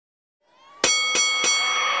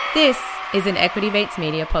This is an Equity Mates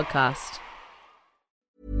Media podcast.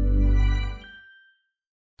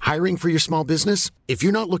 Hiring for your small business? If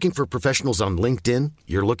you're not looking for professionals on LinkedIn,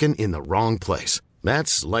 you're looking in the wrong place.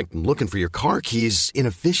 That's like looking for your car keys in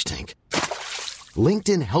a fish tank.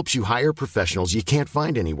 LinkedIn helps you hire professionals you can't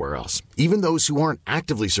find anywhere else, even those who aren't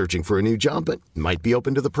actively searching for a new job but might be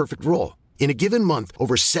open to the perfect role. In a given month,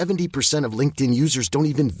 over 70% of LinkedIn users don't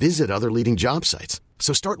even visit other leading job sites.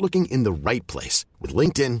 So start looking in the right place. With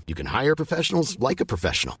LinkedIn, you can hire professionals like a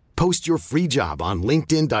professional. Post your free job on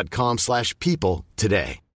linkedin.com/people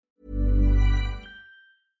today.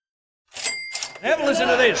 Have a listen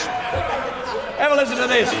to this. Have a listen to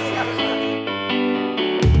this.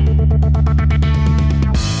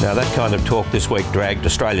 Now, that kind of talk this week dragged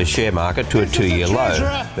Australia's share market to a two-year low.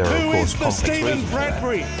 There are, of course, complex reasons for that.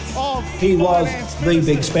 He was the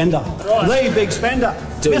big spender. The big spender.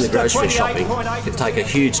 Doing the grocery shopping could take a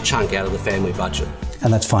huge chunk out of the family budget.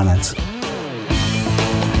 And that's finance.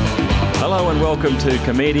 Hello and welcome to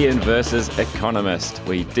Comedian versus Economist.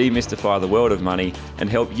 We demystify the world of money and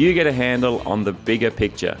help you get a handle on the bigger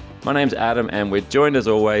picture. My name's Adam and we're joined as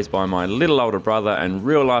always by my little older brother and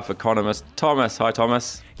real-life economist, Thomas. Hi,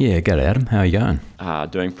 Thomas. Yeah, g'day, Adam. How are you going?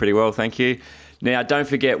 Doing pretty well, thank you. Now, don't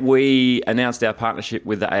forget, we announced our partnership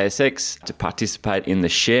with the ASX to participate in the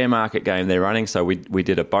share market game they're running. So we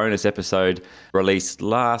did a bonus episode released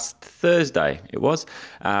last Thursday, it was.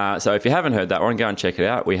 So if you haven't heard that one, go and check it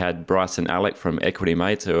out. We had Bryce and Alec from Equity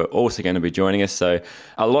Mates who are also going to be joining us. So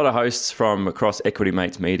a lot of hosts from across Equity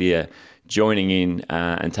Mates Media joining in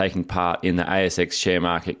and taking part in the ASX share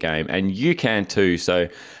market game. And you can too. So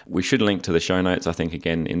we should link to the show notes, I think,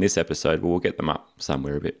 again, in this episode. We'll get them up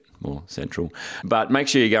somewhere a bit more central. But make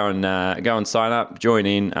sure you go and sign up, join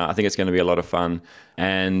in. I think it's going to be a lot of fun.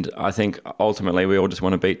 And I think ultimately we all just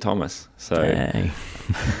want to beat Thomas. So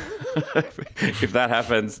if that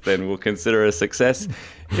happens, then we'll consider it a success.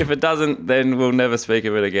 If it doesn't, then we'll never speak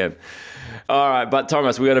of it again. All right, but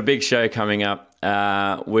Thomas, we've got a big show coming up.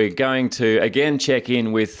 We're going to, again, check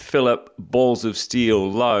in with Philip Balls of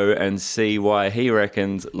Steel Lowe and see why he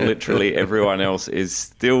reckons literally everyone else is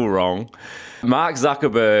still wrong. Mark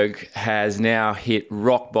Zuckerberg has now hit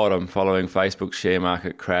rock bottom following Facebook's share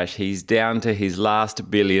market crash. He's down to his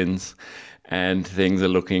last billions and things are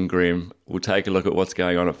looking grim. We'll take a look at what's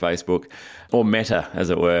going on at Facebook, or Meta, as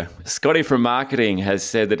it were. Scotty from marketing has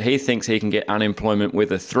said that he thinks he can get unemployment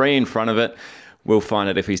with a 3 in front of it. We'll find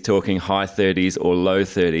out if he's talking high 30s or low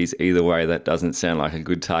 30s. Either way, that doesn't sound like a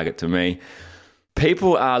good target to me.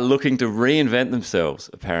 People are looking to reinvent themselves,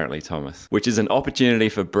 apparently, Thomas, which is an opportunity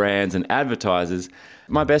for brands and advertisers.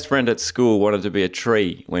 My best friend at school wanted to be a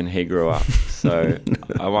tree when he grew up. So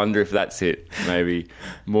I wonder if that's it. Maybe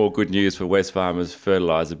more good news for Wesfarmers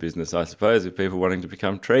fertiliser business, I suppose, with people wanting to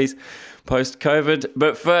become trees post-COVID.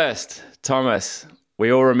 But first, Thomas,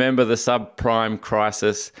 we all remember the subprime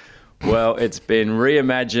crisis. Well, it's been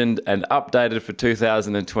reimagined and updated for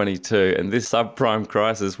 2022, and this subprime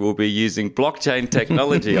crisis will be using blockchain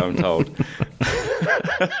technology, I'm told.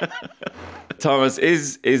 Thomas,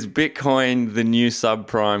 is Bitcoin the new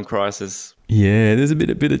subprime crisis? Yeah, there's a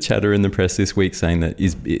bit of chatter in the press this week saying that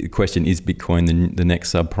is Bitcoin the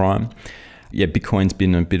next subprime? Yeah, Bitcoin's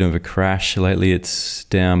been a bit of a crash lately. It's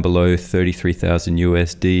down below 33,000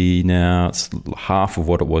 USD now. It's half of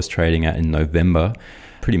what it was trading at in November.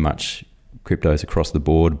 Pretty much cryptos across the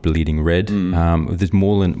board bleeding red. There's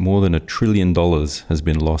more than $1 trillion has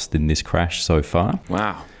been lost in this crash so far.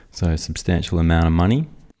 Wow. So a substantial amount of money.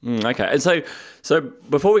 Okay. And so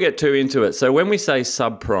before we get too into it, so when we say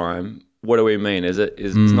subprime, what do we mean?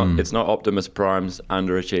 It's not Optimus Prime's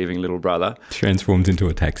underachieving little brother. Transforms into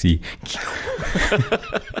a taxi.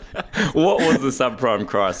 What was the subprime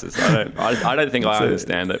crisis? I don't think I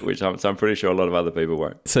understand it, which I'm pretty sure a lot of other people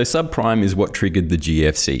won't. So subprime is what triggered the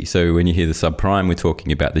GFC. So when you hear the subprime, we're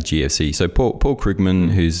talking about the GFC. So Paul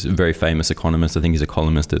Krugman, who's a very famous economist, I think he's a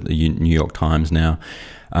columnist at the New York Times now,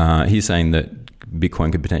 he's saying that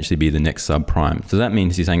Bitcoin could potentially be the next subprime. So that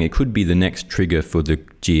means he's saying it could be the next trigger for the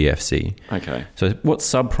GFC. Okay. So what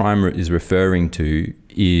subprime is referring to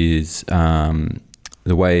is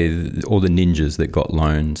the way all the ninjas that got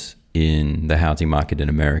loans in the housing market in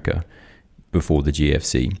America before the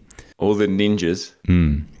GFC. All the ninjas?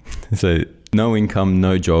 So no income,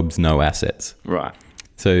 no jobs, no assets. Right.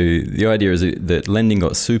 So the idea is that lending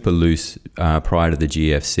got super loose prior to the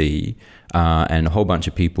GFC, and a whole bunch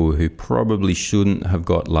of people who probably shouldn't have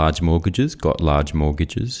got large mortgages got large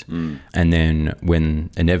mortgages. And then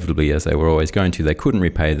when inevitably, as they were always going to, they couldn't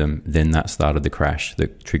repay them, then that started the crash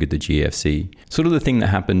that triggered the GFC. Sort of the thing that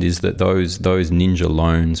happened is that those ninja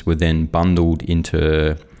loans were then bundled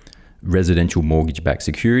into residential mortgage-backed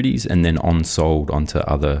securities and then on-sold onto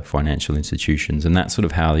other financial institutions. And that's sort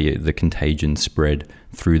of how the contagion spread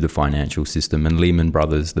through the financial system. And Lehman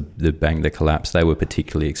Brothers, the bank that collapsed, they were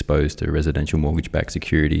particularly exposed to residential mortgage-backed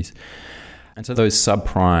securities. And so those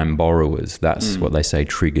subprime borrowers, that's what they say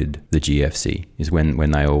triggered the GFC, is when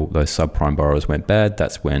those subprime borrowers went bad,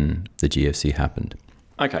 that's when the GFC happened.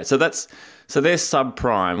 Okay, so they're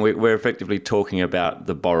subprime. We're effectively talking about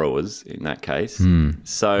the borrowers in that case.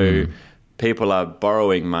 So people are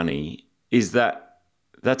borrowing money.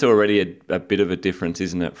 That's already a bit of a difference,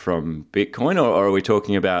 isn't it, from Bitcoin? Or are we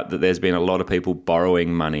talking about that there's been a lot of people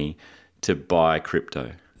borrowing money to buy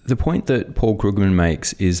crypto? The point that Paul Krugman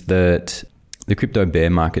makes is that the crypto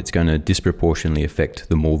bear market's going to disproportionately affect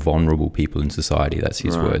the more vulnerable people in society. That's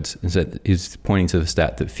his words. And so he's pointing to the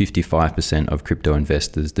stat that 55% of crypto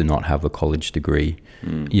investors do not have a college degree.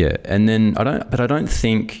 Yeah, and then I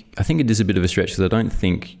think it is a bit of a stretch because I don't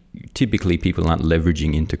think typically people aren't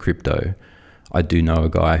leveraging into crypto. I do know a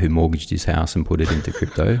guy who mortgaged his house and put it into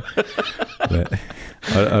crypto, but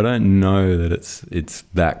I don't know that it's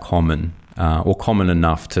that common. Or common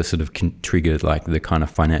enough to sort of trigger like the kind of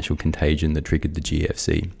financial contagion that triggered the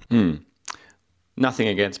GFC. Nothing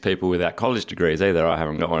against people without college degrees either. I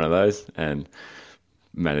haven't got one of those and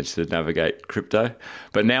managed to navigate crypto.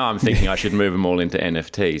 But now I'm thinking I should move them all into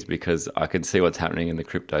NFTs because I can see what's happening in the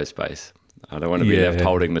crypto space. I don't want to be left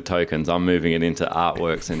holding the tokens. I'm moving it into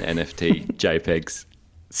artworks and NFT JPEGs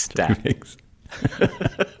stacks.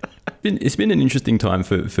 It's been an interesting time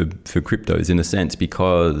for cryptos in a sense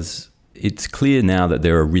because it's clear now that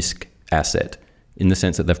they're a risk asset in the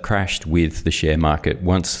sense that they've crashed with the share market.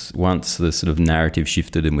 Once the sort of narrative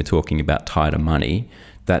shifted and we're talking about tighter money,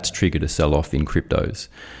 that's triggered a sell-off in cryptos.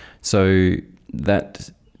 So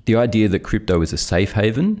that the idea that crypto is a safe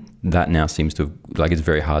haven, that now seems to, like, it's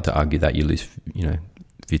very hard to argue that you lose,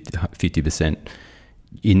 50%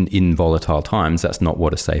 in volatile times. That's not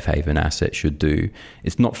what a safe haven asset should do.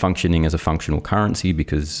 It's not functioning as a functional currency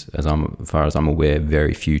because, as far as I'm aware,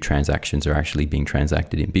 very few transactions are actually being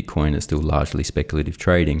transacted in Bitcoin. It's still largely speculative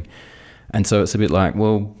trading. And so it's a bit like,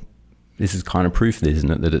 well, this is kind of proof,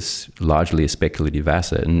 isn't it, that it's largely a speculative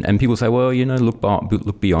asset. And people say, well,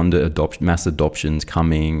 look beyond it, mass adoption's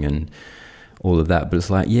coming and all of that. But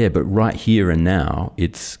it's like, yeah, but right here and now,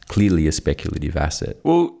 it's clearly a speculative asset.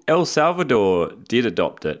 Well, El Salvador did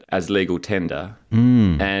adopt it as legal tender.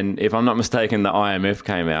 And if I'm not mistaken, the IMF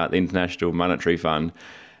came out, the International Monetary Fund,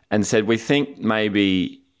 and said, we think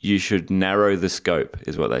maybe you should narrow the scope,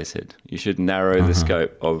 is what they said. You should narrow the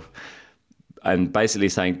scope of, and basically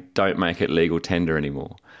saying, don't make it legal tender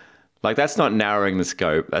anymore. Like, that's not narrowing the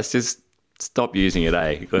scope. That's just stop using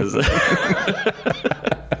it, Because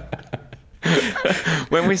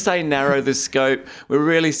when we say narrow the scope, we're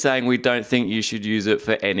really saying we don't think you should use it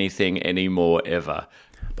for anything anymore ever.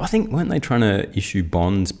 I think, weren't they trying to issue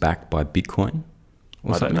bonds backed by Bitcoin?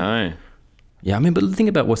 I don't know. Yeah, I mean, but think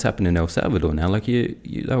about what's happened in El Salvador now. Like, they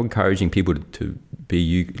were encouraging people to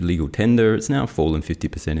be legal tender. It's now fallen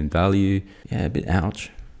 50% in value. Yeah, a bit ouch.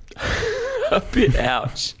 A bit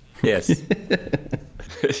ouch, yes.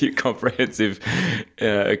 Your comprehensive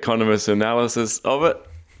economist analysis of it.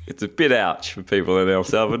 It's a bit ouch for people in El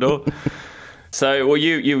Salvador. So, well,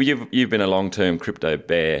 you've been a long-term crypto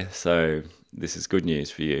bear, so this is good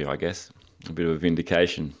news for you, I guess. A bit of a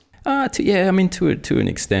vindication. To an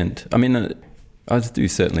extent. I mean, I do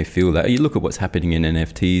certainly feel that. You look at what's happening in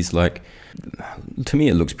NFTs, like, to me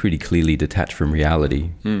it looks pretty clearly detached from reality.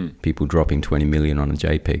 People dropping 20 million on a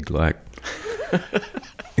JPEG, like...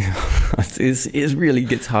 it really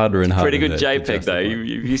gets harder and harder. Pretty good JPEG though.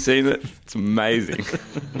 You seen it? It's amazing.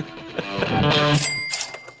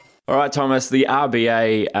 All right, Thomas. The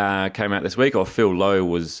RBA came out this week, or Phil Lowe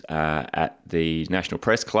was at the National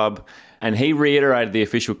Press Club, and he reiterated the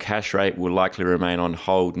official cash rate will likely remain on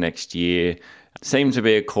hold next year. Seemed to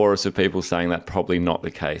be a chorus of people saying that's probably not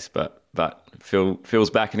the case, but Phil's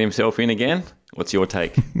backing himself in again. What's your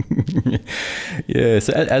take? Yeah,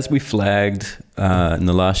 so as we flagged in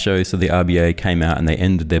the last show, so the RBA came out and they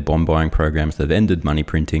ended their bond buying programs. They've ended money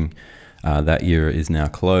printing. That year is now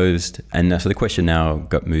closed. And so the question now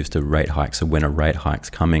moves to rate hikes. So when are rate hikes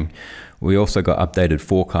coming? We also got updated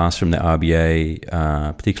forecasts from the RBA,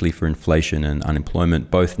 particularly for inflation and unemployment,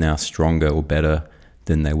 both now stronger or better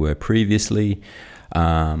than they were previously.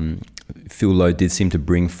 Phil Lowe did seem to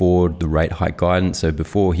bring forward the rate hike guidance. So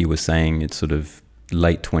before he was saying it's sort of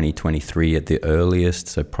late 2023 at the earliest,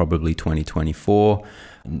 so probably 2024.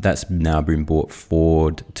 That's now been brought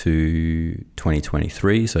forward to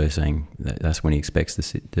 2023. So saying that's when he expects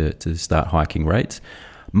to start hiking rates.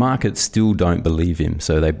 Markets still don't believe him,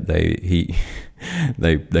 so they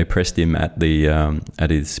pressed him at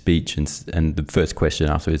his speech, and the first question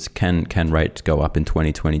afterwards, can rates go up in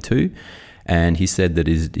 2022? And he said that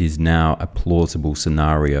it is now a plausible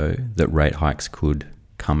scenario that rate hikes could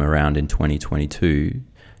come around in 2022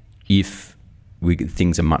 if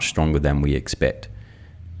things are much stronger than we expect.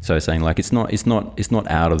 So saying like it's not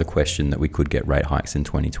out of the question that we could get rate hikes in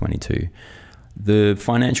 2022. The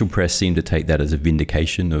financial press seem to take that as a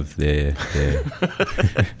vindication of their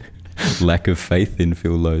lack of faith in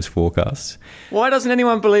Phil Lowe's forecasts. Why doesn't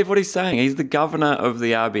anyone believe what he's saying? He's the governor of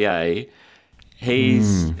the RBA.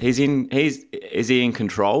 Is he in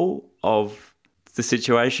control of the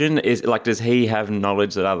situation? Does he have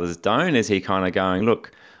knowledge that others don't? Is he kind of going,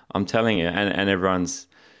 look, I'm telling you, and everyone's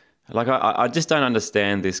like, I just don't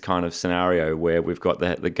understand this kind of scenario where we've got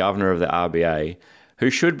the governor of the RBA, who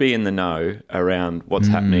should be in the know around what's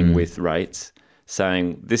happening with rates,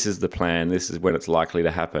 saying this is the plan, this is when it's likely to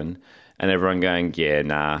happen, and everyone going, yeah,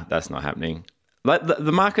 nah, that's not happening. Like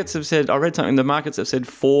the markets have said, I read something, the markets have said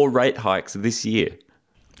 4 rate hikes this year.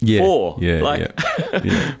 Yeah, 4.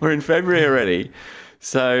 Yeah. We're in February already.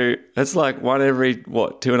 So that's like one every,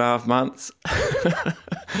 2.5 months?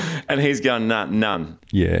 And he's going, none.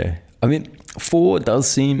 Yeah. I mean, 4 does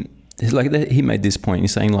seem, like he made this point,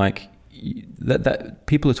 he's saying like, that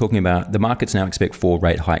people are talking about the markets now expect 4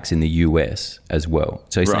 rate hikes in the US as well.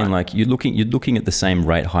 So he's saying like you're looking at the same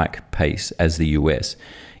rate hike pace as the US.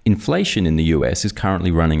 Inflation in the US is currently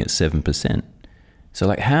running at 7%. So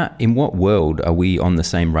like in what world are we on the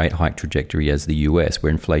same rate hike trajectory as the US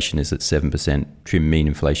where inflation is at 7%, trim mean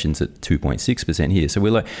inflation's at 2.6% here. So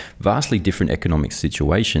we're like vastly different economic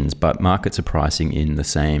situations, but markets are pricing in the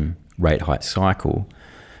same rate hike cycle.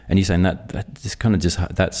 And he's saying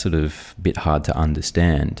that's sort of a bit hard to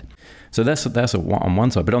understand. So that's on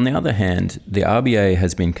one side. But on the other hand, the RBA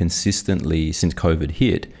has been consistently, since COVID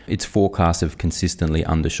hit, its forecasts have consistently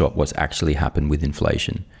undershot what's actually happened with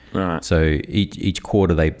inflation. Right. So each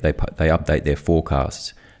quarter they update their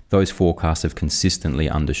forecasts. Those forecasts have consistently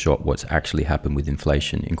undershot what's actually happened with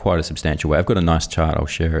inflation in quite a substantial way. I've got a nice chart. I'll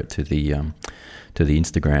share it to the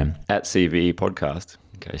Instagram at CVE Podcast.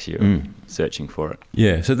 In case you're searching for it.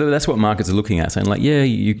 Yeah, so that's what markets are looking at, saying like, yeah,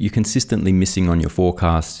 you're consistently missing on your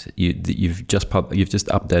forecasts. You've just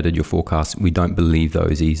updated your forecasts. We don't believe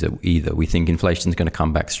those either. We think inflation's going to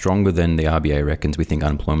come back stronger than the RBA reckons. We think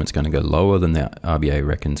unemployment's going to go lower than the RBA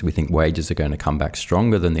reckons. We think wages are going to come back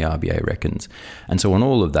stronger than the RBA reckons. And so on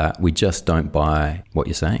all of that, we just don't buy what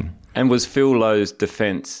you're saying. And was Phil Lowe's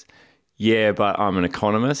defence, yeah, but I'm an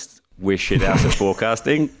economist, we're shit out of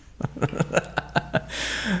forecasting?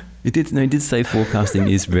 He did say forecasting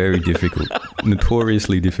is very difficult,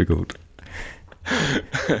 notoriously difficult.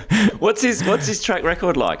 What's his track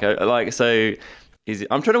record like? So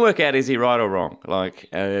I'm trying to work out, is he right or wrong?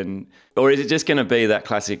 Or is it just going to be that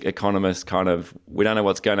classic economist kind of, we don't know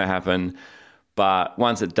what's going to happen, but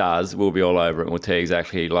once it does, we'll be all over it and we'll tell you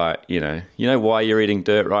exactly you know why you're eating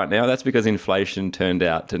dirt right now? That's because inflation turned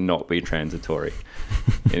out to not be transitory.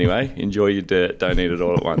 Anyway, enjoy your dirt, don't eat it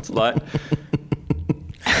all at once.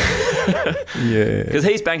 Yeah. Because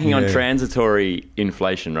he's banking on transitory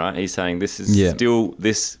inflation, right? He's saying this is still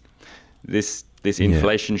this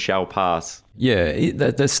inflation shall pass. Yeah,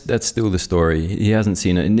 that's still the story. He hasn't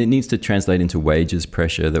seen it, and it needs to translate into wages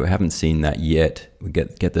pressure. That we haven't seen that yet. We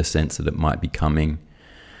get the sense that it might be coming.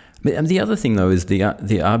 But the other thing though is the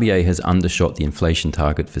RBA has undershot the inflation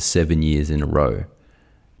target for 7 years in a row.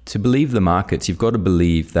 To believe the markets, you've got to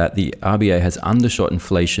believe that the RBA has undershot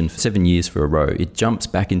inflation for 7 years for a row. It jumps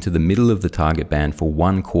back into the middle of the target band for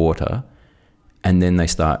 1 quarter, and then they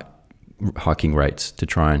start hiking rates to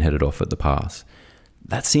try and head it off at the pass.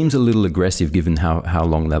 That seems a little aggressive given how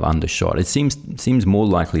long they've undershot. It seems more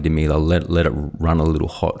likely to me they'll let it run a little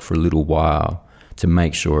hot for a little while to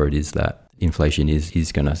make sure it is that inflation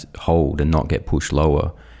is going to hold and not get pushed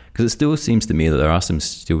lower. Because it still seems to me that there are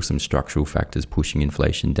still some structural factors pushing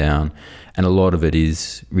inflation down, and a lot of it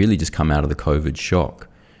is really just come out of the COVID shock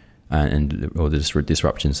or the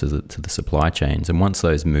disruptions to the supply chains. And once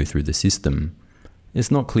those move through the system,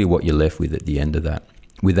 it's not clear what you're left with at the end of that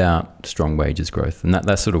without strong wages growth. And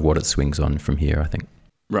that's sort of what it swings on from here, I think.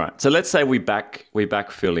 Right. So let's say we back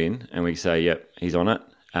Phil in and we say, yep, he's on it.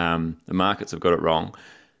 The markets have got it wrong.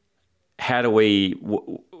 How do we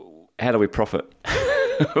profit?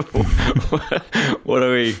 What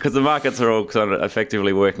do we? Because the markets are all kind of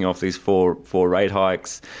effectively working off these four rate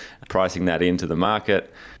hikes, pricing that into the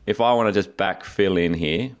market. If I want to just back Phil in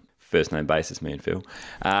here, first name basis, me and Phil,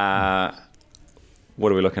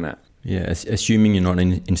 what are we looking at? Yeah, assuming you're not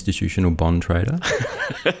an institutional bond trader.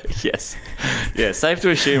 Yes. Yeah, safe to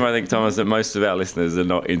assume, I think, Thomas, that most of our listeners are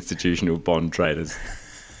not institutional bond traders.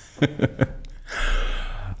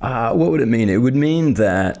 What would it mean? It would mean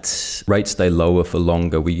that rates stay lower for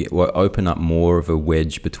longer. We open up more of a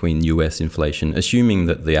wedge between US inflation, assuming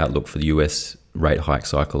that the outlook for the US rate hike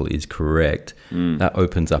cycle is correct. That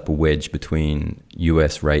opens up a wedge between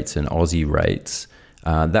US rates and Aussie rates.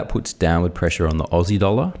 That puts downward pressure on the Aussie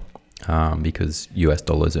dollar because US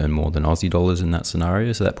dollars earn more than Aussie dollars in that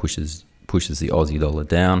scenario. So that pushes the Aussie dollar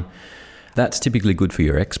down. That's typically good for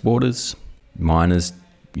your exporters, miners,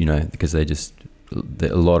 because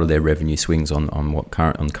a lot of their revenue swings on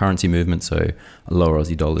currency movement. So a lower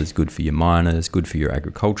Aussie dollar is good for your miners, good for your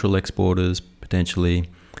agricultural exporters potentially.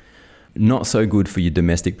 Not so good for your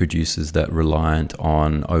domestic producers that are reliant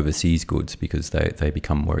on overseas goods because they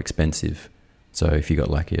become more expensive. So if you got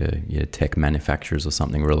like your tech manufacturers or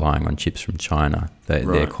something relying on chips from China,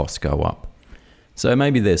 their costs go up. So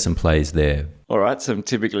maybe there's some plays there. All right, some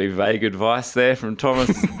typically vague advice there from Thomas.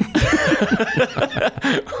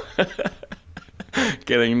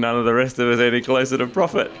 Getting none of the rest of us any closer to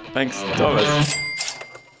profit. Thanks, Thomas.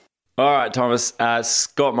 All right, Thomas.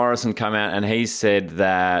 Scott Morrison come out and he said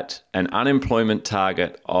that an unemployment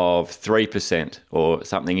target of 3% or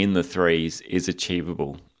something in the threes is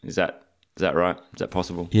achievable. Is that right? Is that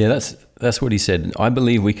possible? Yeah, that's what he said. I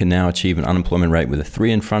believe we can now achieve an unemployment rate with a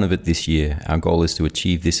 3 in front of it this year. Our goal is to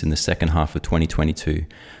achieve this in the second half of 2022.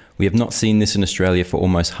 We have not seen this in Australia for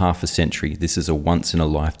almost half a century. This is a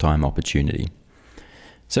once-in-a-lifetime opportunity.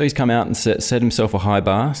 So he's come out and set himself a high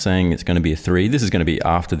bar, saying it's going to be a 3. This is going to be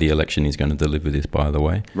after the election. He's going to deliver this, by the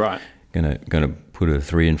way. Right. Going to put a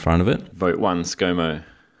 3 in front of it. Vote 1, ScoMo.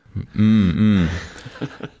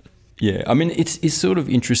 Yeah, I mean, it's sort of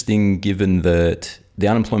interesting given that the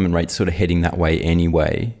unemployment rate's sort of heading that way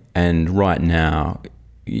anyway. And right now,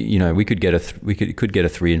 we could get a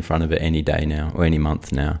 3 in front of it any day now or any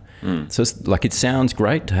month now. So it's like it sounds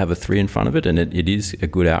great to have a 3 in front of it, and it is a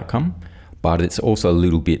good outcome. But it's also a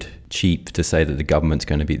little bit cheap to say that the government's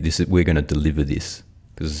going to be we're going to deliver this,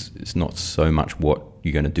 because it's not so much what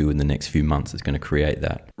you're going to do in the next few months that's going to create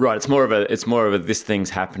that. Right. It's more of a this thing's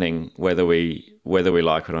happening whether we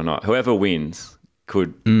like it or not. Whoever wins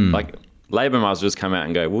could like Labor might just come out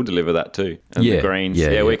and go, we'll deliver that too. And the Greens,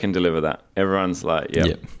 we can deliver that. Everyone's like,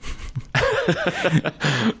 yep.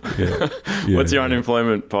 What's your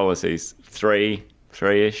unemployment policies?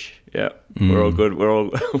 3-ish. Yeah, we're all good. We're all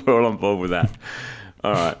on board with that.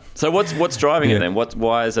 All right. So what's driving it then?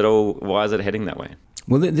 Why is it heading that way?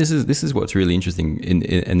 Well, this is what's really interesting,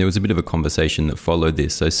 and there was a bit of a conversation that followed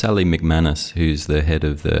this. So Sally McManus, who's the head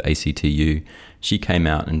of the ACTU, she came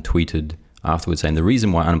out and tweeted afterwards saying the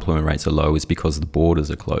reason why unemployment rates are low is because the borders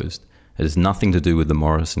are closed. It has nothing to do with the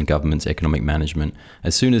Morrison government's economic management.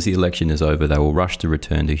 As soon as the election is over, they will rush to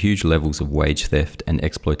return to huge levels of wage theft and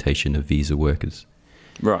exploitation of visa workers.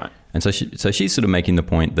 Right. And so she's sort of making the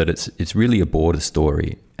point that it's really a border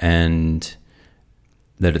story, and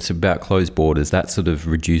that it's about closed borders. That sort of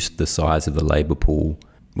reduced the size of the labour pool,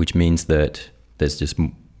 which means that there's just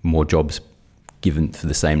more jobs given for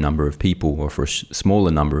the same number of people or for a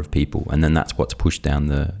smaller number of people, and then that's what's pushed down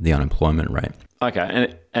the unemployment rate.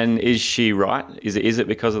 Okay, and is she right? Is it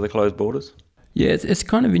because of the closed borders? Yeah, it's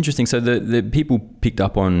kind of interesting. So the people picked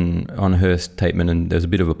up on her statement, and there's a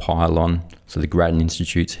bit of a pile on. So the Grattan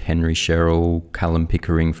Institute's Henry Sherrill, Callum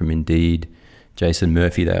Pickering from Indeed, Jason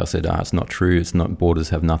Murphy, they all said, it's not true. It's not, borders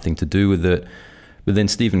have nothing to do with it. But then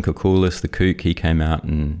Stephen Koukoulas, the kook, he came out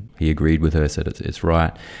and he agreed with her, said it's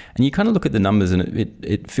right. And you kind of look at the numbers and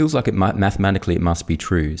it feels like mathematically it must be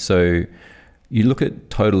true. So you look at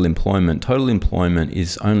total employment. Total employment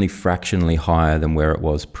is only fractionally higher than where it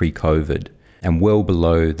was pre-COVID, and well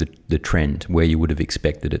below the trend where you would have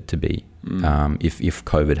expected it to be if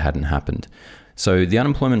COVID hadn't happened. So the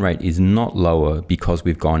unemployment rate is not lower because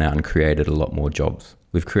we've gone out and created a lot more jobs.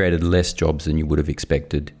 We've created less jobs than you would have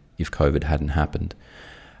expected if COVID hadn't happened.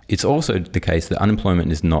 It's also the case that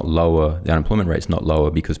unemployment is not lower, the unemployment rate is not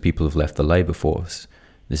lower because people have left the labour force.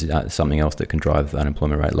 This is something else that can drive the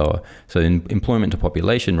unemployment rate lower. So in employment to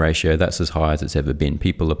population ratio, that's as high as it's ever been.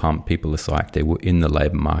 People are pumped, people are psyched, they're in the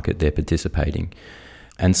labour market, they're participating.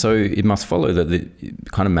 And so it must follow that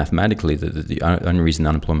kind of mathematically that the only reason the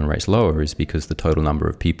unemployment rate's lower is because the total number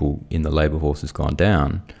of people in the labour force has gone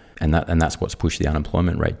down, and that's what's pushed the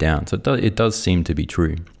unemployment rate down. So it does seem to be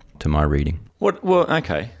true to my reading. Well,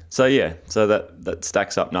 okay. So that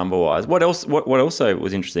stacks up number-wise. What also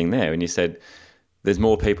was interesting there when you said there's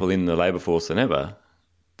more people in the labour force than ever?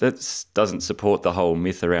 doesn't support the whole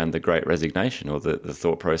myth around the Great Resignation, or the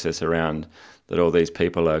thought process around that all these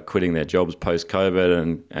people are quitting their jobs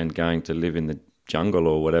post-COVID and going to live in the jungle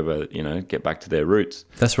or whatever, get back to their roots.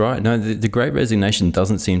 That's right. No, the Great Resignation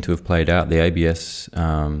doesn't seem to have played out. The ABS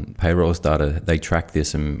payrolls data, they track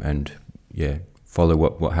this and follow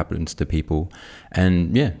what happens to people.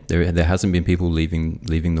 And there hasn't been people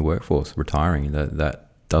leaving the workforce, retiring. That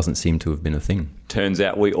doesn't seem to have been a thing. Turns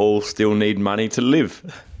out we all still need money to live.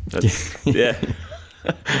 Yeah.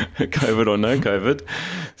 COVID or no COVID,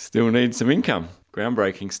 still need some income.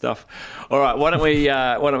 Groundbreaking stuff. All right, why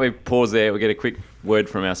don't we pause there? We'll get a quick word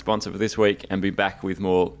from our sponsor for this week and be back with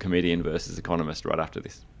more Comedian versus Economist right after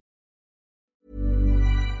this.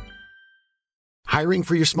 Hiring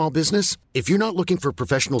for your small business? If you're not looking for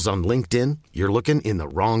professionals on LinkedIn, you're looking in the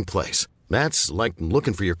wrong place. That's like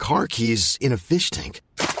looking for your car keys in a fish tank.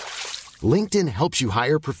 LinkedIn helps you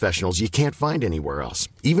hire professionals you can't find anywhere else,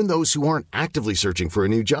 even those who aren't actively searching for a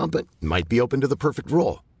new job but might be open to the perfect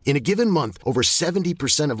role. In a given month, over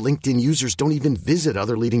 70% of LinkedIn users don't even visit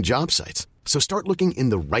other leading job sites. So start looking in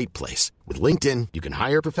the right place. With LinkedIn, you can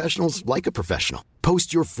hire professionals like a professional.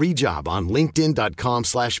 Post your free job on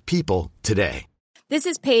linkedin.com/people today. This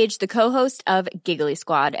is Paige, the co-host of Giggly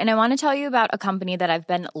Squad, and I want to tell you about a company that I've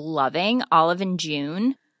been loving, Olive &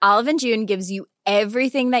 June. Olive & June gives you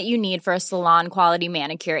everything that you need for a salon-quality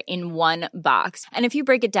manicure in one box. And if you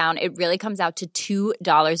break it down, it really comes out to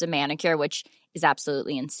 $2 a manicure, which is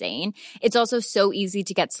absolutely insane. It's also so easy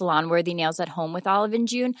to get salon-worthy nails at home with Olive &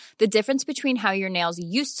 June. The difference between how your nails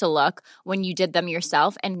used to look when you did them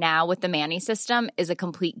yourself and now with the Mani system is a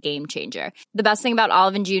complete game changer. The best thing about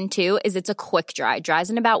Olive & June, too, is it's a quick dry. Dries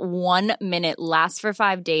in about 1 minute, lasts for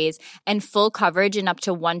 5 days, and full coverage in up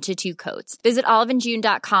to 1 to 2 coats. Visit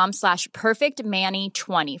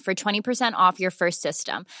oliveandjune.com/perfectmani20 for 20% off your first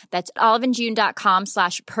system. That's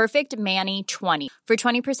oliveandjune.com/perfectmani20 for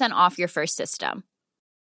 20% off your first system.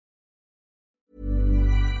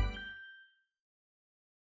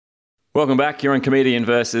 Welcome back. You're on Comedian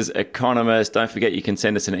versus Economist. Don't forget you can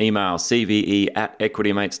send us an email,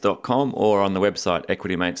 cve@equitymates.com, or on the website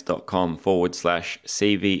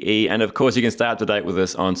equitymates.com/CVE. And of course, you can stay up to date with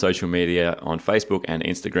us on social media, on Facebook and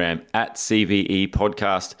Instagram @CVE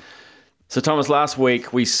Podcast. So Thomas, last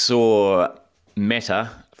week we saw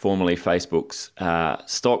Meta, formerly Facebook's,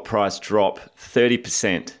 stock price drop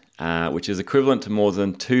 30%. Which is equivalent to more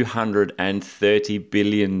than $230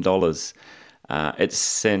 billion. It's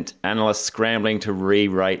sent analysts scrambling to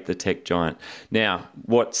re-rate the tech giant. Now,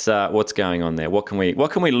 what's going on there? What can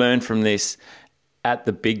we learn from this at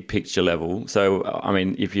the big picture level? So, I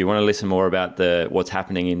mean, if you want to listen more about what's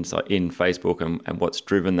happening in Facebook and what's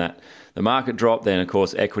driven the market drop, then of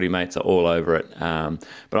course Equity Mates are all over it.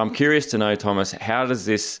 But I'm curious to know, Thomas, how does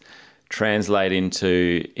this translate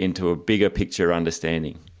into a bigger picture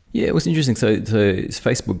understanding? Yeah, it was interesting. So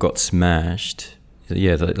Facebook got smashed.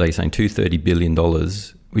 Yeah, like you're saying, $230 billion,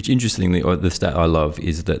 which interestingly, or the stat I love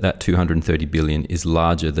is that $230 billion is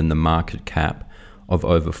larger than the market cap of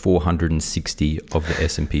over 460 of the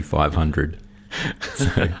S&P 500.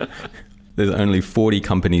 So there's only 40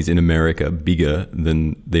 companies in America bigger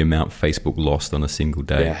than the amount Facebook lost on a single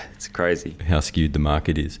day. Yeah, it's crazy how skewed the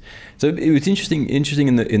market is. So it was interesting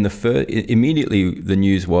immediately the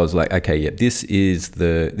news was like, okay, yeah, this is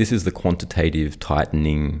the quantitative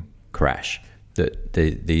tightening crash, that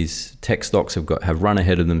these tech stocks have run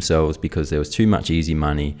ahead of themselves because there was too much easy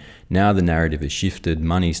money. Now the narrative has shifted,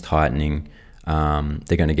 money's tightening,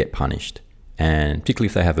 they're going to get punished. And particularly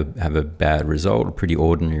if they have a bad result, a pretty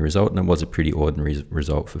ordinary result, and it was a pretty ordinary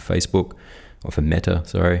result for Facebook, or for Meta,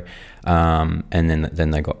 sorry. And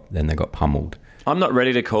then they got pummeled. I'm not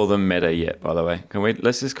ready to call them Meta yet, by the way.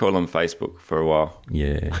 Let's just call them Facebook for a while.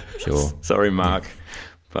 Yeah, sure. Sorry, Mark,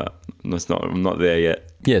 but I'm not there yet.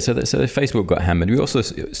 Yeah, so Facebook got hammered. We also,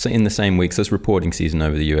 in the same week, so it's reporting season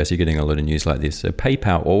over the US, you're getting a lot of news like this. So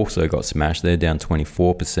PayPal also got smashed. They're down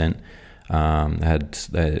 24%. Their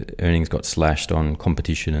earnings got slashed on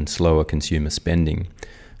competition and slower consumer spending,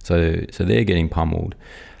 so they're getting pummeled,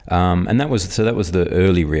 and that was the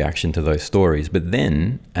early reaction to those stories. But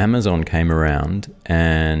then Amazon came around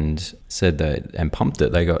and said and pumped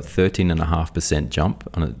it. They got 13.5% jump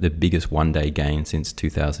on the biggest one-day gain since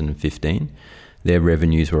 2015. Their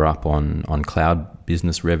revenues were up on cloud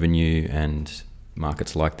business revenue, and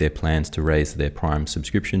markets liked their plans to raise their Prime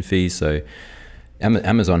subscription fees. So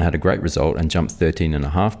Amazon had a great result and jumped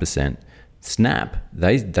 13.5%. Snap,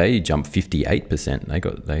 they jumped 58%.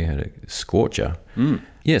 They had a scorcher.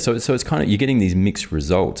 Yeah, so it's kind of, you're getting these mixed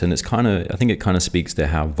results, and I think it kind of speaks to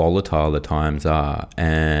how volatile the times are.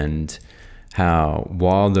 And how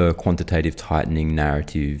while the quantitative tightening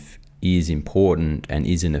narrative is important and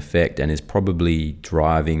is in effect and is probably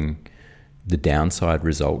driving the downside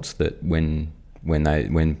results, that when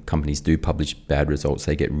companies do publish bad results,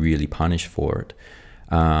 they get really punished for it.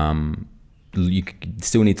 You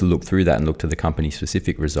still need to look through that and look to the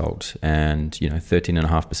company-specific results. And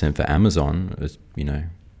 13.5% for Amazon is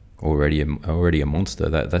already a monster.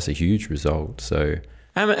 That's a huge result. So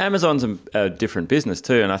Amazon's a different business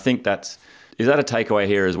too, and I think is that a takeaway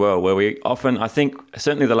here as well, where we often, I think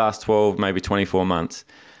certainly the last 12, maybe 24 months,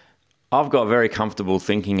 I've got very comfortable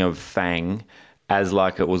thinking of FANG as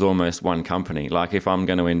like it was almost one company. Like if I'm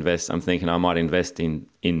going to invest, I'm thinking I might invest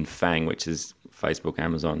in FANG, which is Facebook,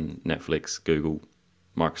 Amazon, Netflix, Google,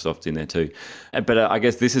 Microsoft's in there too. But I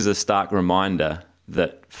guess this is a stark reminder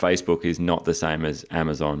that Facebook is not the same as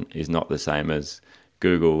Amazon, is not the same as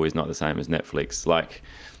Google, is not the same as Netflix.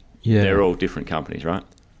 They're all different companies, right?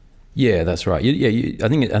 Yeah, that's right. I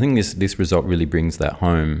think this result really brings that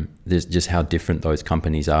home. There's just how different those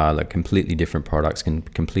companies are, like completely different products,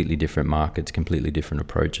 completely different markets, completely different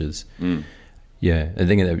approaches. Yeah, I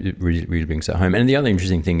think it really brings that home. And the other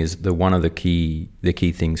interesting thing is one of the key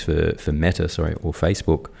things for Meta, or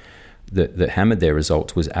Facebook, that hammered their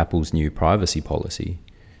results was Apple's new privacy policy,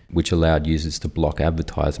 which allowed users to block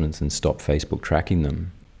advertisements and stop Facebook tracking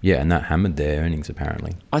them. Yeah, and that hammered their earnings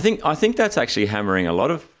apparently. I think that's actually hammering a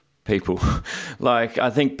lot of people. I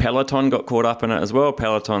think Peloton got caught up in it as well.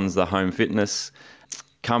 Peloton's the home fitness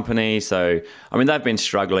company. So, I mean, they've been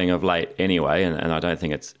struggling of late anyway, and I don't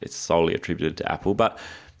think it's solely attributed to Apple. But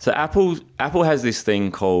so Apple has this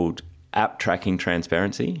thing called App Tracking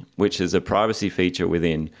Transparency, which is a privacy feature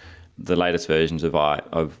within the latest versions of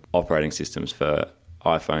operating systems for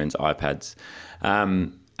iPhones, iPads.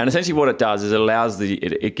 And essentially what it does is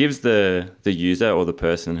it gives the user or the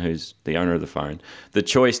person who's the owner of the phone the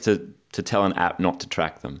choice to tell an app not to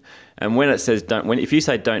track them. And when it says if you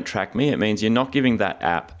say don't track me, it means you're not giving that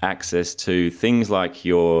app access to things like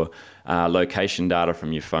your location data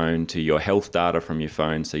from your phone, to your health data from your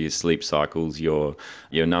phone, so your sleep cycles, your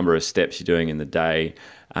number of steps you're doing in the day.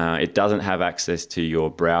 It doesn't have access to your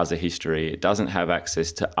browser history. It doesn't have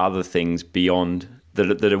access to other things beyond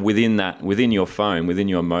that are within your phone, within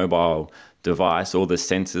your mobile device, all the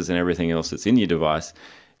sensors and everything else that's in your device.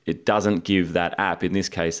 It doesn't give that app, in this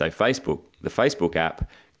case, say Facebook, the Facebook app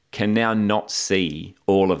can now not see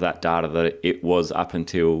all of that data that it was up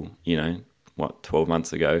until, 12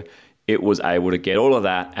 months ago. It was able to get all of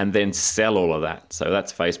that and then sell all of that. So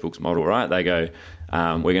that's Facebook's model, right? They go,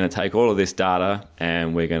 we're going to take all of this data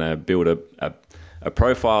and we're going to build a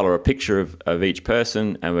profile or a picture of each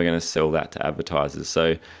person, and we're going to sell that to advertisers.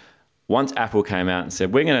 So once Apple came out and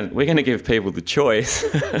said, we're going to give people the choice,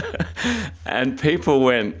 and people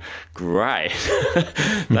went, great.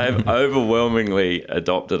 They've overwhelmingly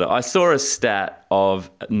adopted it. I saw a stat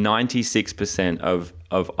of 96% of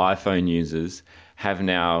iPhone users have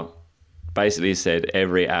now basically said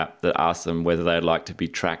every app that asks them whether they'd like to be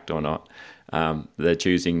tracked or not, they're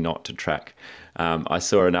choosing not to track. I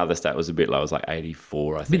saw another stat was a bit low. It was like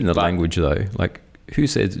 84, I think. A bit in the language, though. Like, who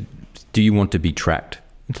says, do you want to be tracked?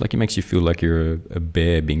 It's like it makes you feel like you're a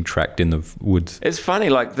bear being tracked in the woods. It's funny.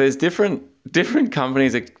 Like, there's different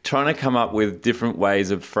companies are trying to come up with different ways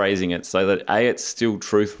of phrasing it so that A, it's still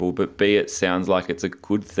truthful, but B, it sounds like it's a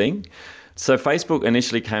good thing. So Facebook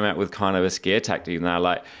initially came out with kind of a scare tactic, and they're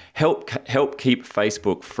like, help keep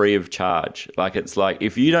Facebook free of charge. Like, it's like,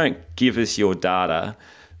 if you don't give us your data,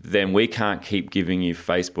 then we can't keep giving you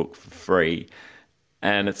Facebook for free.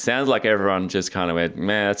 And it sounds like everyone just kind of went,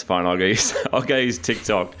 man, that's fine, I'll go use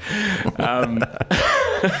TikTok.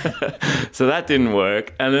 So that didn't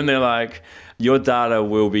work. And then they're like, your data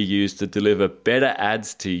will be used to deliver better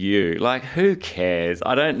ads to you. Like, who cares?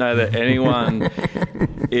 I don't know that anyone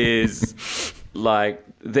is like,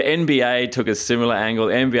 the NBA took a similar angle.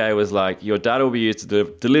 The NBA was like, your data will be used to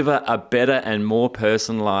deliver a better and more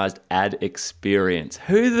personalized ad experience.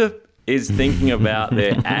 Who is thinking about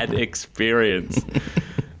their ad experience?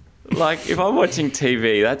 Like, if I'm watching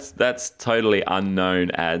TV, that's totally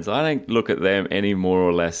unknown ads. I don't look at them any more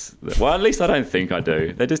or less. Well, at least I don't think I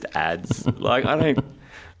do. They're just ads. Like, I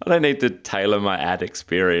don't need to tailor my ad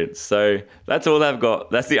experience. So that's all they've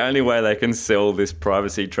got. That's the only way they can sell this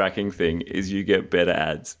privacy tracking thing, is you get better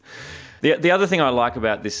ads. The other thing I like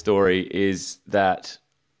about this story is that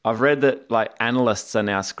I've read that like analysts are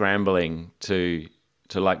now scrambling to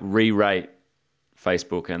like re-rate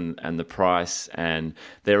Facebook and the price, and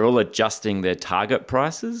they're all adjusting their target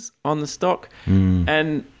prices on the stock.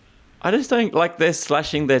 And I just don't like, they're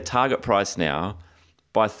slashing their target price now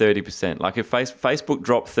by 30%. Like, if Facebook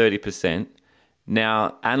dropped 30%,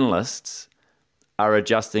 now analysts are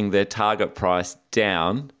adjusting their target price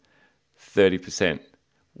down 30%.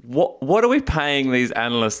 What are we paying these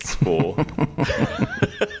analysts for?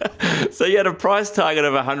 So you had a price target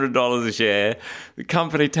of $100 a share. The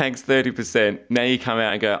company tanks 30%. Now you come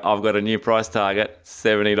out and go, I've got a new price target,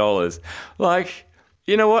 $70. Like,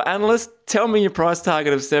 you know what, analysts? Tell me your price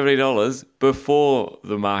target of $70 before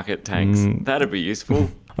the market tanks. That'd be useful.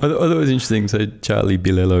 I thought it was interesting. So Charlie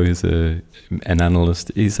Bilello is an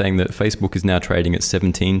analyst. He's saying that Facebook is now trading at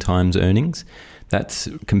 17 times earnings. That's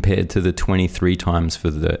compared to the 23 times for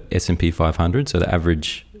the S&P 500. So the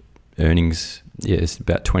average earnings is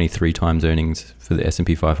about 23 times earnings for the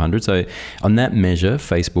S&P 500. So on that measure,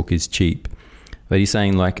 Facebook is cheap. But he's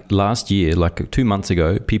saying like last year, like 2 months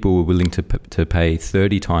ago, people were willing to pay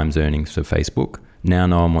 30 times earnings for Facebook. Now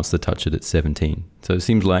no one wants to touch it at 17. So it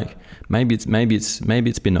seems like maybe it's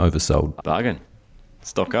been oversold. Bargain.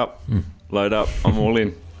 Stock up. Load up. I'm all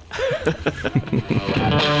in.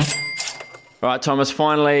 All right, Thomas,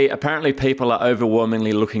 finally, apparently people are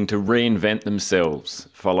overwhelmingly looking to reinvent themselves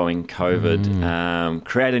following COVID.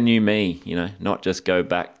 Create a new me, not just go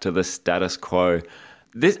back to the status quo.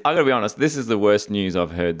 I got to be honest, this is the worst news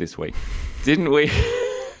I've heard this week. Didn't we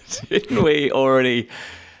already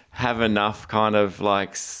have enough kind of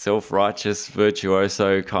like self-righteous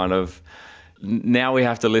virtuoso kind of... Now we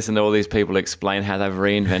have to listen to all these people explain how they've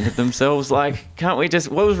reinvented themselves. Like, can't we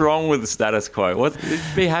just... What was wrong with the status quo?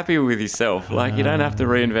 Be happy with yourself. Like, you don't have to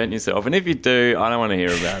reinvent yourself. And if you do, I don't want to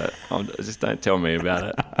hear about it. Just don't tell me about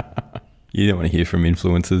it. You don't want to hear from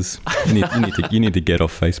influencers. You need to get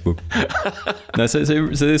off Facebook. No, so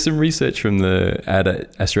there's some research from the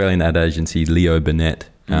Australian ad agency Leo Burnett,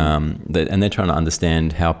 and they're trying to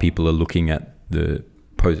understand how people are looking at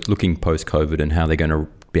post-COVID and how they're going to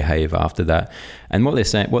behave after that. And what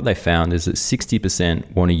they found is that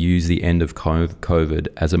 60% want to use the end of COVID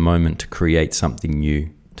as a moment to create something new,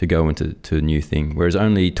 to go into a new thing, whereas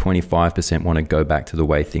only 25% want to go back to the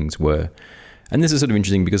way things were. And this is sort of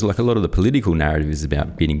interesting because like a lot of the political narrative is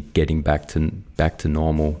about getting back to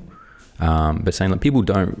normal, but saying like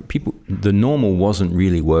the normal wasn't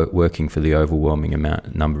really working for the overwhelming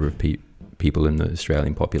number of people in the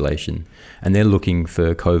Australian population, and they're looking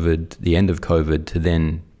for the end of COVID, to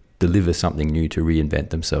then deliver something new, to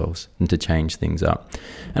reinvent themselves and to change things up.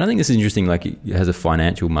 And I think this is interesting. Like, it has a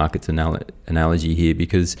financial markets analogy here,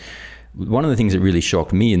 because one of the things that really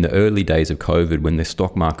shocked me in the early days of COVID, when the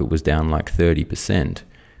stock market was down like 30%,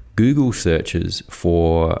 Google searches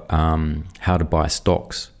for how to buy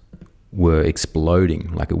stocks were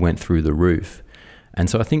exploding. Like, it went through the roof. And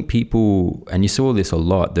so I think people, and you saw this a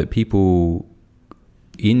lot, that people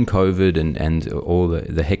in COVID and all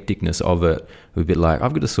the hecticness of it were a bit like,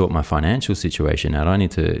 I've got to sort my financial situation out. I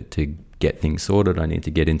need to get things sorted. I need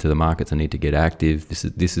to get into the markets. I need to get active.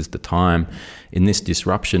 This is the time. In this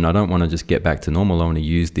disruption, I don't want to just get back to normal. I want to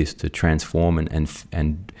use this to transform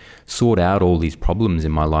and sort out all these problems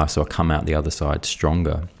in my life, so I come out the other side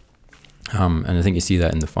stronger. And I think you see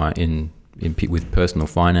that with personal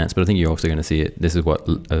finance, but I think you're also going to see it. This is what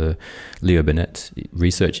Leo Burnett's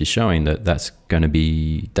research is showing, that's going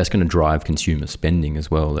to drive consumer spending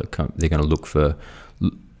as well. That they're going to look for,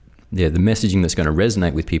 the messaging that's going to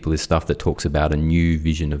resonate with people is stuff that talks about a new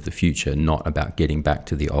vision of the future, not about getting back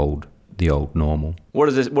to the old normal. What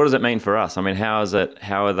does it mean for us? I mean, how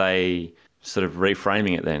are they sort of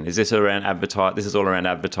reframing it then? Is this around this is all around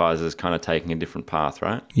advertisers kind of taking a different path,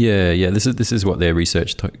 right? Yeah. This is what their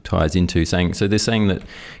research ties into. They're saying that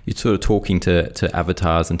you're sort of talking to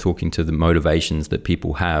avatars and talking to the motivations that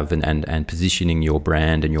people have, and positioning your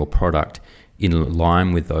brand and your product in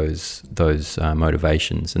line with those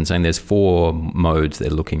motivations, and saying there's 4 modes they're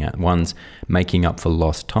looking at. One's making up for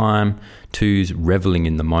lost time. 2's reveling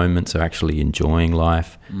in the moment, so actually enjoying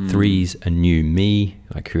life. 3's a new me,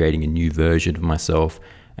 like creating a new version of myself.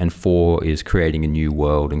 And 4 is creating a new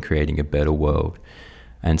world and creating a better world.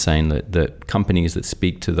 And saying that companies that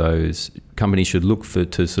speak to those, companies should look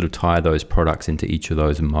to sort of tie those products into each of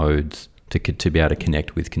those modes to be able to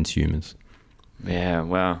connect with consumers. Yeah,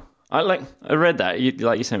 wow. I read that.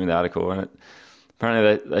 You sent me the article, and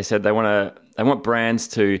apparently they said they want brands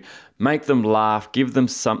to make them laugh, give them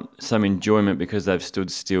some enjoyment because they've stood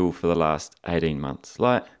still for the last 18 months.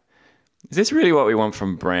 Like, is this really what we want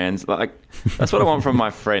from brands? Like, that's what I want from my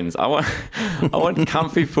friends. I want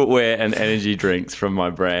comfy footwear and energy drinks from my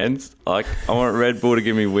brands. Like, I want Red Bull to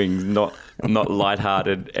give me wings, not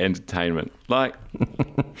lighthearted entertainment. Like.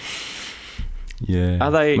 Yeah. I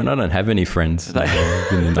don't have any friends. I've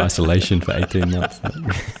been in isolation for 18 months.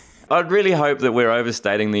 I'd really hope that we're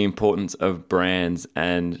overstating the importance of brands,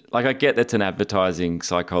 and like, I get that's an advertising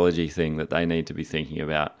psychology thing that they need to be thinking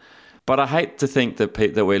about, But I hate to think that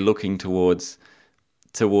that we're looking towards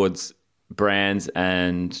brands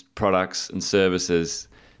and products and services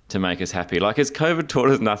to make us happy. Like, has COVID taught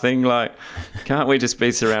us nothing? Like, can't we just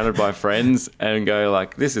be surrounded by friends and go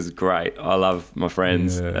like, this is great. I love my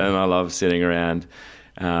friends and I love sitting around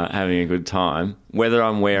having a good time. Whether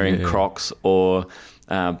I'm wearing Crocs or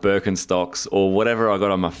Birkenstocks or whatever I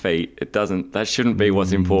got on my feet, that shouldn't be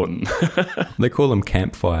what's important. They call them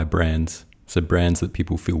campfire brands. So brands that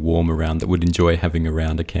people feel warm around, that would enjoy having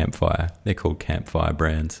around a campfire. They're called campfire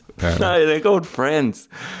brands, apparently. No, they're called friends.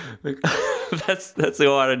 That's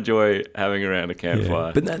who I'd enjoy having around a campfire.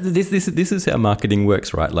 Yeah. But this is how marketing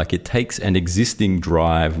works, right? Like, it takes an existing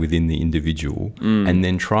drive within the individual and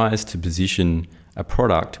then tries to position a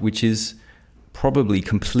product which is probably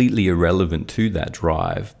completely irrelevant to that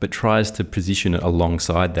drive, but tries to position it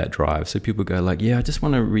alongside that drive. So people go like, yeah, I just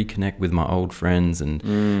want to reconnect with my old friends and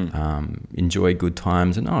enjoy good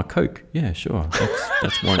times. And Coke, yeah, sure,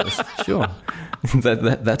 that's one. Sure,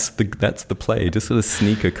 that's the play. Just sort of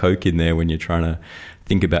sneak a Coke in there when you're trying to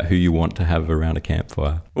think about who you want to have around a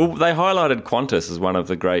campfire. Well, they highlighted Qantas as one of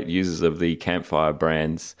the great users of the campfire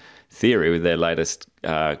brands theory with their latest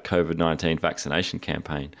COVID-19 vaccination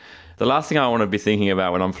campaign. The last thing I want to be thinking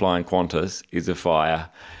about when I'm flying Qantas is a fire.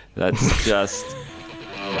 That's just...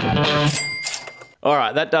 All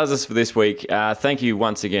right, that does us for this week. Thank you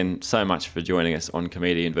once again so much for joining us on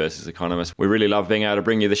Comedian versus Economist. We really love being able to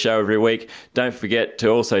bring you the show every week. Don't forget to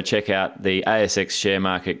also check out the ASX share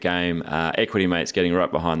market game. Equity Mate's getting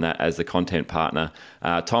right behind that as the content partner.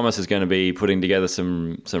 Thomas is going to be putting together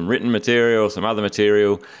some written material, some other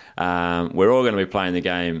material. We're all going to be playing the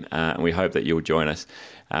game, and we hope that you'll join us.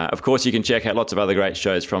 Of course, you can check out lots of other great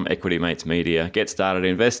shows from Equity Mates Media. Get Started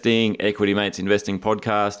Investing, Equity Mates Investing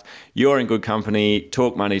Podcast, You're in Good Company,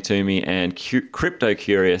 Talk Money to Me, and Crypto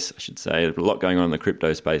Curious, I should say. There's a lot going on in the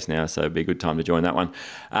crypto space now, so it'd be a good time to join that one.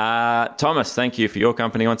 Thomas, thank you for your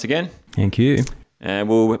company once again. Thank you. And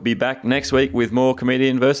we'll be back next week with more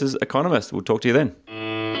Comedian versus Economist. We'll talk to you then.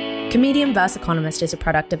 Comedian vs. Economist is a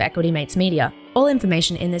product of Equity Mates Media. All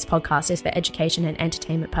information in this podcast is for education and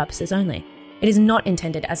entertainment purposes only. It is not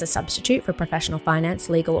intended as a substitute for professional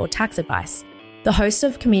finance, legal, or tax advice. The hosts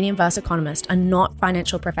of Comedian vs. Economist are not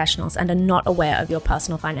financial professionals and are not aware of your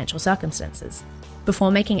personal financial circumstances.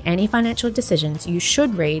 Before making any financial decisions, you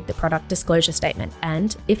should read the product disclosure statement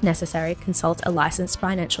and, if necessary, consult a licensed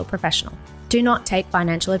financial professional. Do not take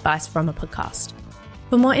financial advice from a podcast.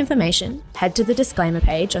 For more information, head to the disclaimer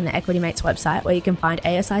page on the Equity Mates website, where you can find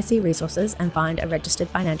ASIC resources and find a registered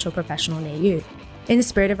financial professional near you. In the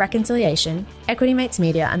spirit of reconciliation, Equity Mates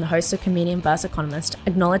Media and the hosts of Comedian vs. Economist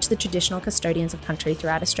acknowledge the traditional custodians of country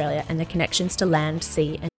throughout Australia and their connections to land,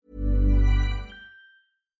 sea, and...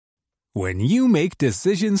 When you make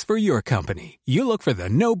decisions for your company, you look for the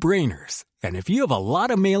no-brainers. And if you have a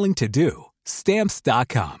lot of mailing to do,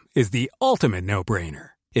 Stamps.com is the ultimate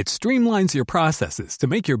no-brainer. It streamlines your processes to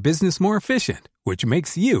make your business more efficient, which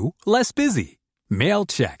makes you less busy. Mail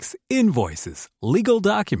checks, invoices, legal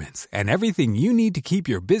documents, and everything you need to keep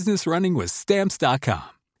your business running with Stamps.com.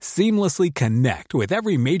 Seamlessly connect with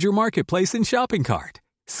every major marketplace and shopping cart.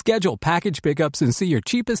 Schedule package pickups and see your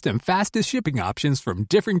cheapest and fastest shipping options from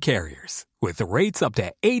different carriers, with rates up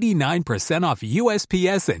to 89% off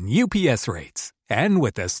USPS and UPS rates. And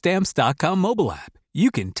with the Stamps.com mobile app,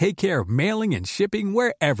 you can take care of mailing and shipping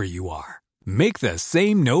wherever you are. Make the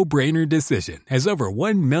same no-brainer decision as over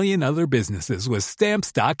 1 million other businesses with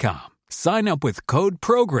Stamps.com. Sign up with code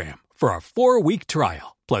PROGRAM for a 4-week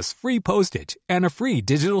trial, plus free postage and a free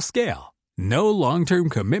digital scale. No long-term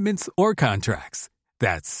commitments or contracts.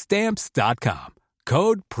 That's Stamps.com.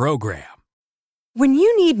 Code PROGRAM. When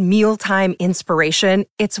you need mealtime inspiration,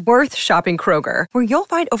 it's worth shopping Kroger, where you'll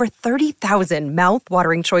find over 30,000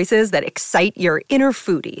 mouth-watering choices that excite your inner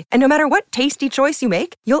foodie. And no matter what tasty choice you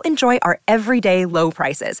make, you'll enjoy our everyday low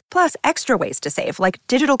prices, plus extra ways to save, like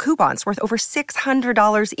digital coupons worth over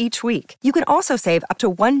 $600 each week. You can also save up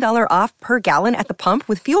to $1 off per gallon at the pump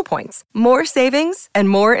with fuel points. More savings and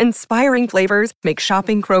more inspiring flavors make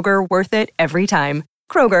shopping Kroger worth it every time.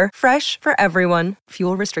 Kroger, fresh for everyone.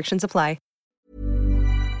 Fuel restrictions apply.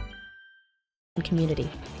 Community.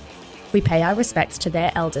 We pay our respects to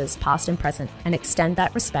their elders, past and present, and extend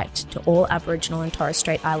that respect to all Aboriginal and Torres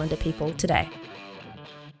Strait Islander people today.